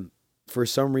 and for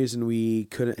some reason we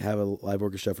couldn't have a live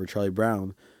orchestra for Charlie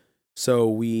Brown. So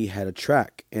we had a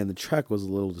track, and the track was a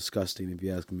little disgusting, if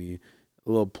you ask me. A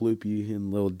little ploopy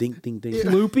and a little dink, dink, dink.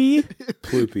 Loopy?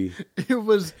 Ploopy. It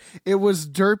was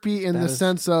derpy in That the is-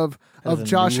 sense of that is a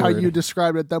Josh, new how word. you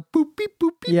described it, the boop beep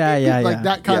boop beep, Yeah, beep, yeah, beep, like yeah.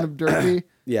 that kind Yeah. of derpy.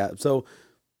 Yeah, so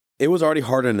it was already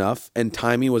hard enough, and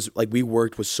timing was, like, we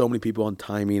worked with so many people on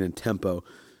timing and tempo,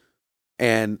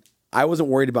 and I wasn't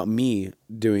worried about me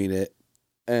doing it,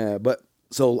 but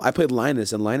so I played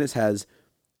Linus, and Linus has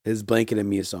his Blanket and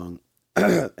Me song,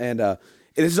 and this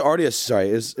is already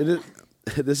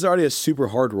this is already a super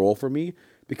hard role for me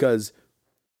because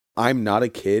I'm not a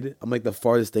kid. I'm like the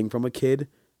farthest thing from a kid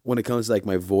when it comes to like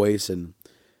my voice and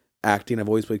acting. I've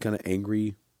always played kind of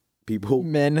angry people,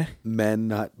 Men.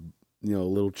 not a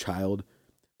little child.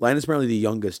 Linus apparently the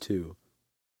youngest too.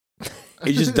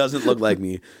 He just doesn't look like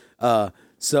me.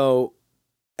 So,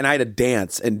 and I had to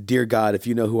dance, and dear God, if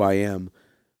you know who I am,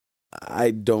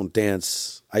 I don't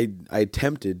dance. I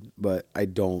attempted, but I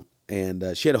don't.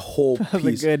 And she had a whole That was a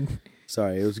piece. good.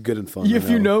 Sorry, it was good and fun. If I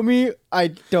you know me, I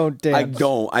don't dance. I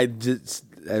don't.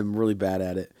 I'm really bad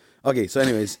at it. Okay, so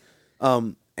anyways,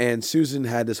 and Susan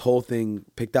had this whole thing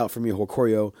picked out for me, a whole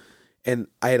choreo, and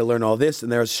I had to learn all this,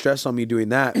 and there was stress on me doing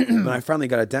that. When I finally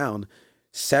got it down,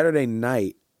 Saturday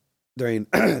night during,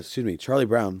 Charlie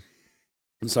Brown.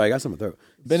 I'm sorry, I got something in my throat.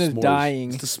 Ben is S'mores.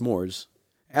 dying. It's the s'mores.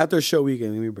 After a show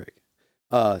weekend, give me a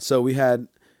break. So we had,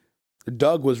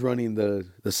 Doug was running the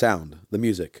sound, the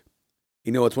music.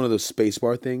 You know, it's one of those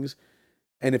spacebar things.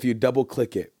 And if you double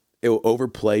click it, it will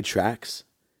overplay tracks.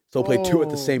 So it'll play two at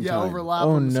the same yeah, time. overlap.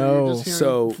 Oh, them, no. you're just hearing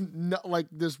So- like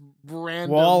this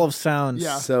random Wall of sounds.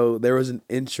 Yeah. So there was an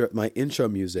intro. My intro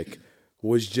music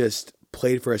was just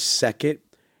played for a second,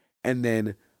 and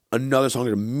then another song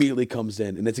that immediately comes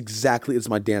in, and it's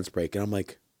my dance break, and I'm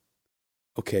like,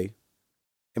 okay.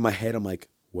 In my head, I'm like,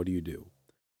 what do you do?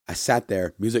 I sat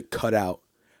there, music cut out.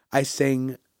 I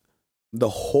sang the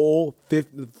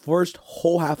first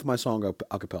whole half of my song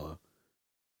a cappella.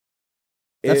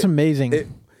 That's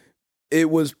amazing. It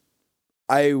was,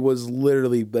 I was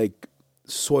literally like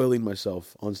soiling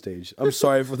myself on stage. I'm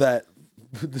sorry for that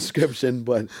description,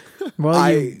 but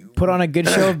well, you put on a good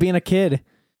show of being a kid.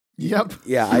 Yep.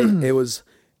 yeah,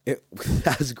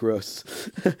 that's gross.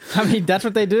 I mean, that's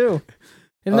what they do.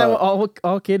 Isn't that what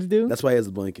all kids do? That's why he has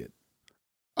a blanket.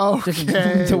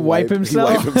 Okay. To wipe He himself.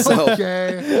 wiped himself.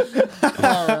 Okay. All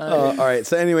right. All right.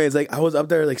 So anyways, like I was up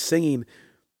there like singing,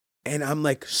 and I'm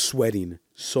like sweating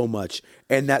so much.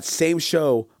 And that same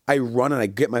show, I run and I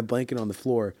get my blanket on the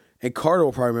floor. And Carter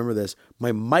will probably remember this.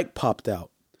 My mic popped out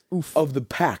of the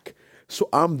pack. So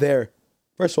I'm there,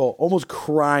 first of all, almost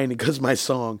crying because of my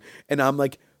song. And I'm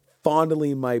like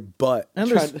fondling my butt. And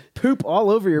there's poop all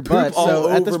over your butt. All so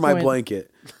at over this my point,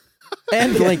 blanket.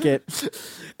 and blanket.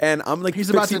 And I'm like He's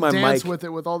about fixing to my dance mic. with it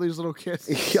with all these little kids.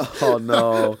 Oh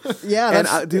no. Yeah,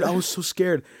 And dude, I was so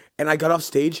scared. And I got off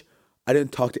stage. I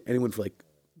didn't talk to anyone for like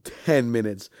 10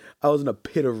 minutes. I was in a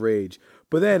pit of rage.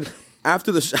 But then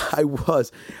after the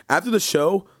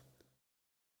show,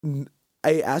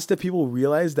 I asked if people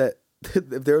realized that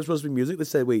if there was supposed to be music. They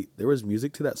said, "Wait, there was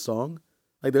music to that song?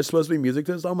 Like there's supposed to be music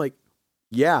to this song?" I'm like,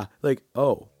 "Yeah." Like,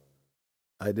 "Oh,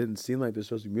 I didn't seem like there's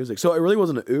supposed to be music." So it really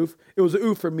wasn't an oof. It was an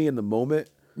oof for me in the moment.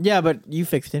 Yeah, but you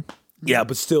fixed it. Yeah,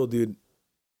 but still, dude.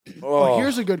 Well,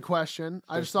 here's a good question.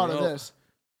 I just thought of this.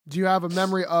 Do you have a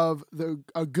memory of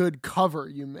a good cover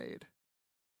you made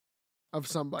of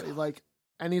somebody? Like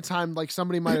anytime like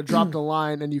somebody might have dropped a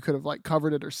line and you could have like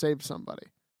covered it or saved somebody.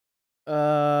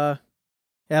 Yeah,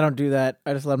 I don't do that.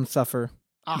 I just let them suffer.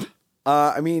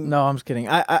 I mean, No, I'm just kidding.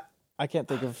 I can't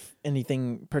think of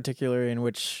anything particular in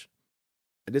which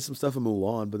I did some stuff in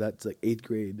Mulan, but that's like 8th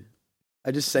grade.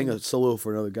 I just sang a solo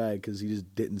for another guy because he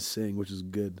just didn't sing, which is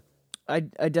good. I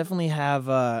definitely have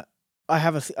I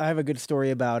have a good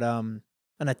story about an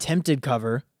attempted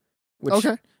cover. Which,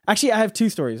 Okay. Actually, I have two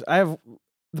stories.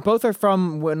 Both are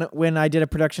from when I did a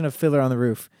production of Fiddler on the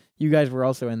Roof. You guys were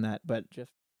also in that, but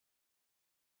just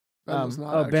Ben was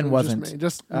not. Ben actually, wasn't.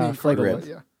 Just me. Flagel Carter, was.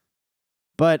 yeah.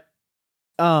 But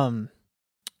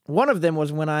one of them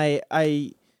was when I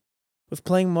was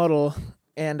playing Model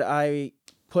and I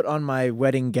put on my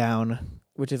wedding gown,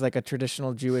 which is like a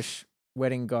traditional Jewish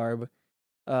wedding garb.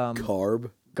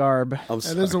 Garb. I'm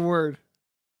sorry. That is a word.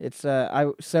 It's I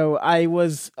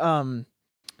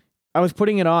was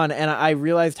putting it on and I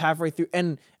realized halfway through,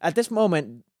 and at this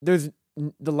moment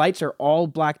the lights are all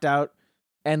blacked out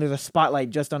and there's a spotlight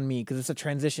just on me because it's a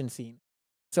transition scene.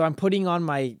 So I'm putting on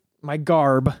my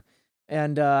garb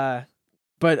and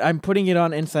but I'm putting it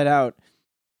on inside out.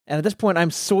 And at this point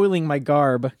I'm soiling my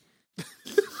garb.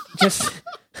 Just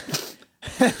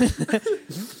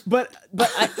but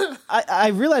I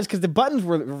realized because the buttons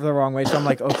were the wrong way, so I'm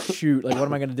like, oh shoot, like what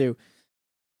am I gonna do?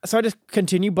 So I just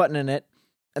continue buttoning it,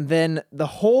 and then the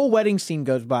whole wedding scene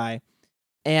goes by,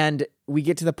 and we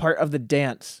get to the part of the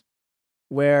dance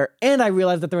and I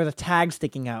realized that there was a tag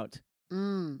sticking out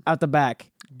the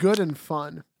back. Good and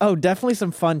fun. Oh, definitely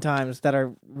some fun times that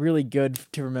are really good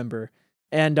to remember.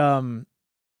 And I'm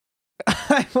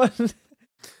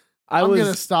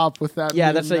gonna stop with that.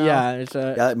 Yeah, meme now. Yeah,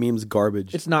 that meme's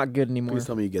garbage. It's not good anymore. Please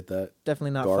tell me you get that.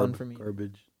 Definitely not fun for me.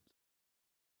 Garbage.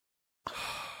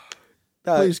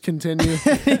 Please continue.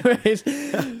 Anyways,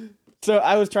 so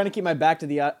I was trying to keep my back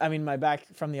my back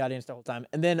from the audience the whole time,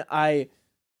 and then I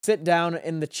sit down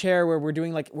in the chair where we're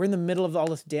in the middle of all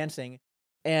this dancing,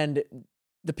 and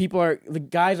the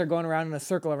guys are going around in a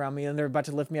circle around me, and they're about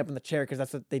to lift me up in the chair because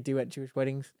that's what they do at Jewish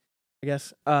weddings, I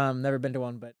guess. Never been to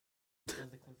one, but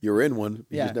you were in one.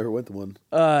 You Yeah. just never went to one.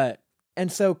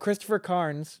 And so Christopher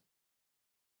Carnes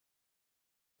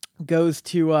goes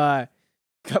to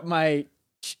cut my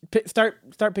start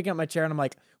picking up my chair, and I'm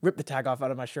like, rip the tag off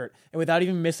out of my shirt, and without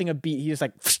even missing a beat, he just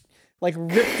like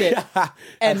ripped it.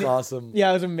 That's awesome.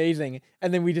 Yeah, it was amazing.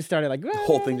 And then we just started like The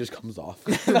whole thing just comes off.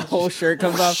 the whole shirt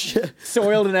comes off, Shit.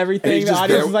 soiled and everything. And The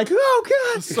audience was like, "Oh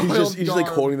god!" Soiled He's just like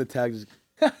garb. holding the tag. Just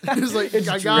He's like, It's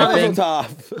I got dripping. it. top.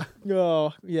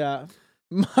 Oh yeah,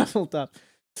 muddled up.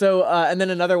 So and then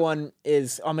another one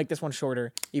is, I'll make this one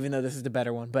shorter, even though this is the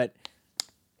better one. But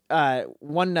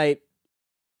one night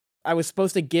I was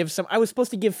supposed to give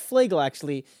Flagel,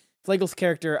 actually, Flagel's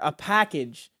character, a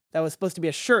package that was supposed to be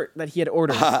a shirt that he had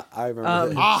ordered. I remember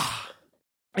that.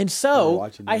 And Remember so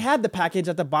watching I this. had the package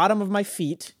at the bottom of my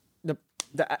feet,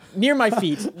 near my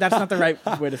feet. That's not the right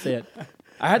way to say it.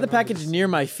 I had the package near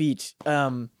my feet.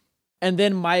 And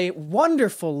then my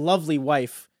wonderful, lovely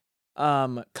wife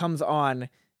comes on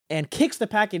and kicks the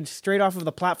package straight off of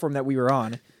the platform that we were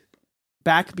on,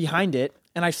 back behind it.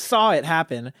 And I saw it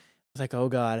happen. I was like, oh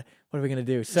God, what are we going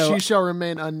to do? So She shall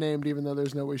remain unnamed, even though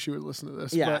there's no way she would listen to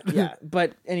this. yeah, but. yeah.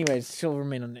 But anyways, she'll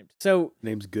remain unnamed. So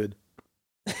Name's good.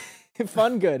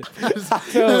 fun, good.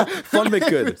 Fun but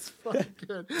good. It's fun,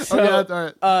 good. So, Okay,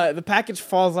 all right. the package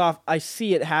falls off. I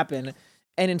see it happen.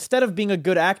 And instead of being a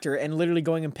good actor and literally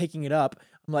going and picking it up,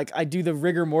 I'm like, I do the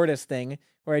rigor mortis thing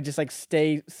where I just like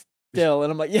stay still.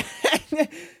 And I'm like, yeah.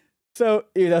 So,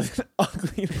 ew, that was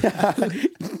ugly.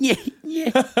 Yeah.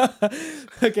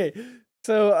 Okay.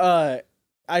 So,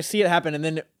 I see it happen. And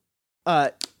then,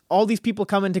 all these people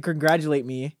coming to congratulate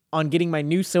me on getting my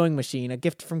new sewing machine, a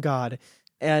gift from God.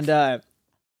 And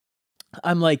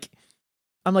I'm like,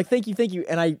 thank you.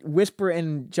 And I whisper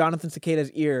in Jonathan Cicada's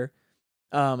ear,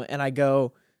 and I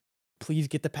go, please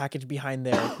get the package behind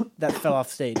there that fell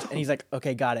off stage. And he's like,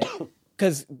 okay, got it.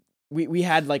 Because we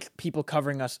had like people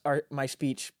covering my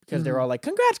speech because they were all like,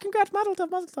 congrats, mazel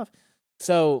tov.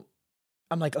 So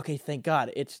I'm like, okay, thank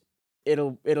God,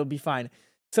 it'll be fine.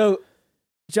 So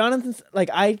Jonathan's like,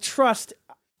 I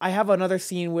have another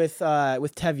scene with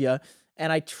Tevye,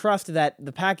 and I trust that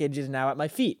the package is now at my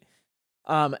feet.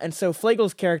 And so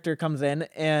Flagel's character comes in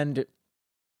and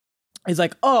is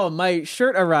like, oh, my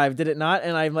shirt arrived, did it not?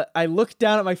 And I look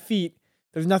down at my feet,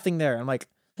 there's nothing there. I'm like,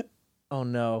 oh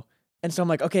no. And so I'm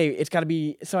like, okay, it's gotta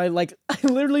be, so I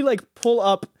literally like pull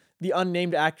up the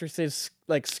unnamed actress's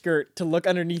like skirt to look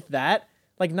underneath that,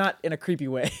 like not in a creepy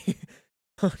way.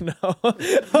 Oh no!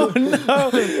 Oh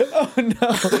no!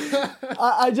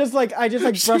 I just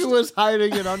brushed. She was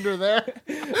hiding it under there.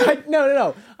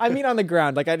 No. I mean on the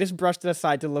ground. Like I just brushed it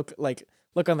aside to look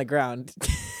on the ground.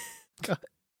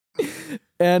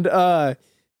 And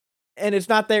it's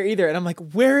not there either. And I'm like,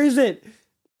 where is it?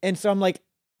 And so I'm like,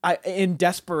 in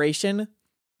desperation,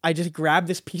 I just grabbed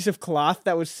this piece of cloth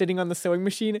that was sitting on the sewing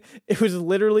machine. It was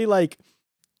literally like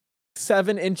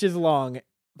 7 inches long.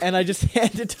 And I just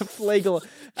handed it to Flagel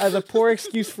as a poor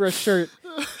excuse for a shirt.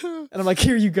 And I'm like,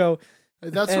 here you go.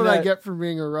 That's what I get for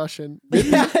being a Russian.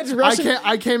 Yeah, it's Russian.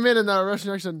 I came in that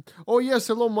Russian accent. Oh yes,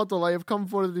 hello, Motol. I have come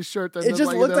for this shirt. And it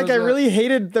just looked like I really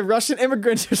hated the Russian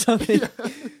immigrants or something. Yeah.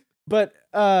 But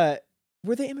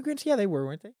were they immigrants? Yeah, they were,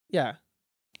 weren't they? Yeah.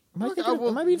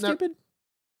 Am I being stupid?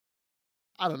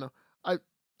 I don't know.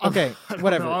 Okay,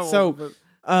 whatever.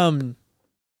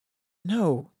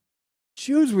 No,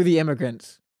 Jews were the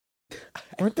immigrants.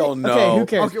 Weren't they? Oh no. Okay, who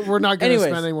cares? Okay, we're not going to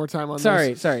spend any more time on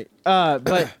this. Sorry.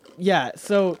 But yeah,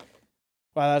 so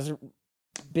wow, that was a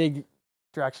big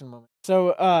distraction moment.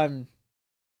 So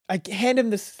I hand him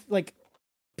this like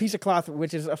piece of cloth,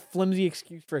 which is a flimsy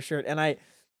excuse for a shirt, and I'm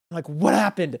like, what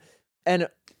happened? And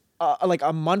like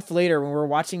a month later, when we were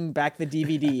watching back the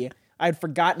DVD, I had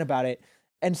forgotten about it,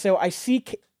 and so I see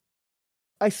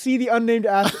the unnamed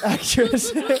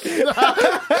actress.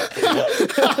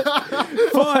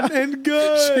 Fun and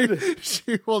good.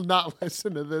 She will not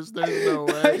listen to this. There's no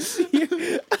way.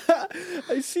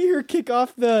 I see her kick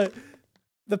off the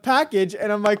package,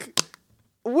 and I'm like,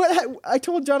 what? I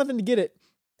told Jonathan to get it.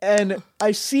 And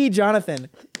I see Jonathan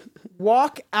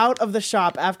walk out of the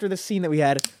shop after the scene that we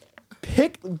had,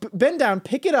 bend down,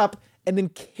 pick it up, and then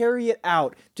carry it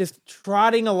out, just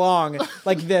trotting along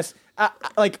like this.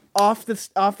 Like off the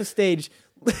stage.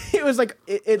 It was like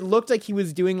it looked like he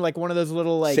was doing like one of those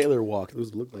little like sailor walk. It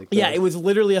looked like that. Yeah, it was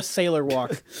literally a sailor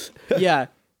walk. Yeah,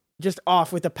 just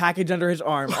off with the package under his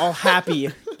arm, all happy,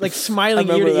 like smiling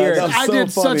ear to ear. I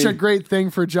did such a great thing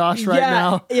for Josh right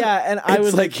now. Yeah, and I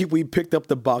was like we picked up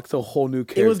the box, a whole new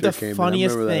character. It was the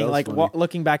funniest thing. Like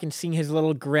looking back and seeing his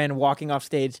little grin walking off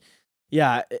stage.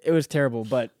 Yeah, it was terrible,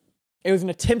 but it was an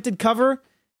attempted cover.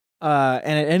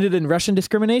 And it ended in Russian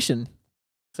discrimination.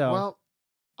 So, well,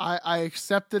 I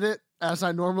accepted it as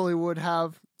I normally would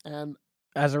have, and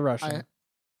as a Russian,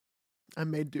 I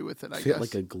made do with it. I Fit guess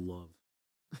like a glove.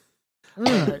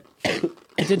 Right.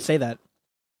 I did say that.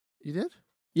 You did?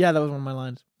 Yeah, that was one of my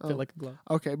lines. Oh. Fit like a glove.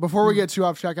 Okay, before we get too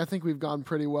off track, I think we've gone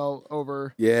pretty well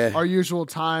over our usual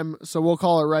time, so we'll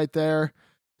call it right there.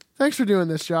 Thanks for doing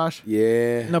this, Josh.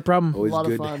 Yeah. No problem. Always a lot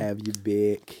good of fun. to have you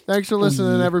back. Thanks for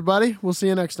listening, everybody. We'll see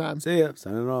you next time. See ya.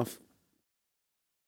 Signing off.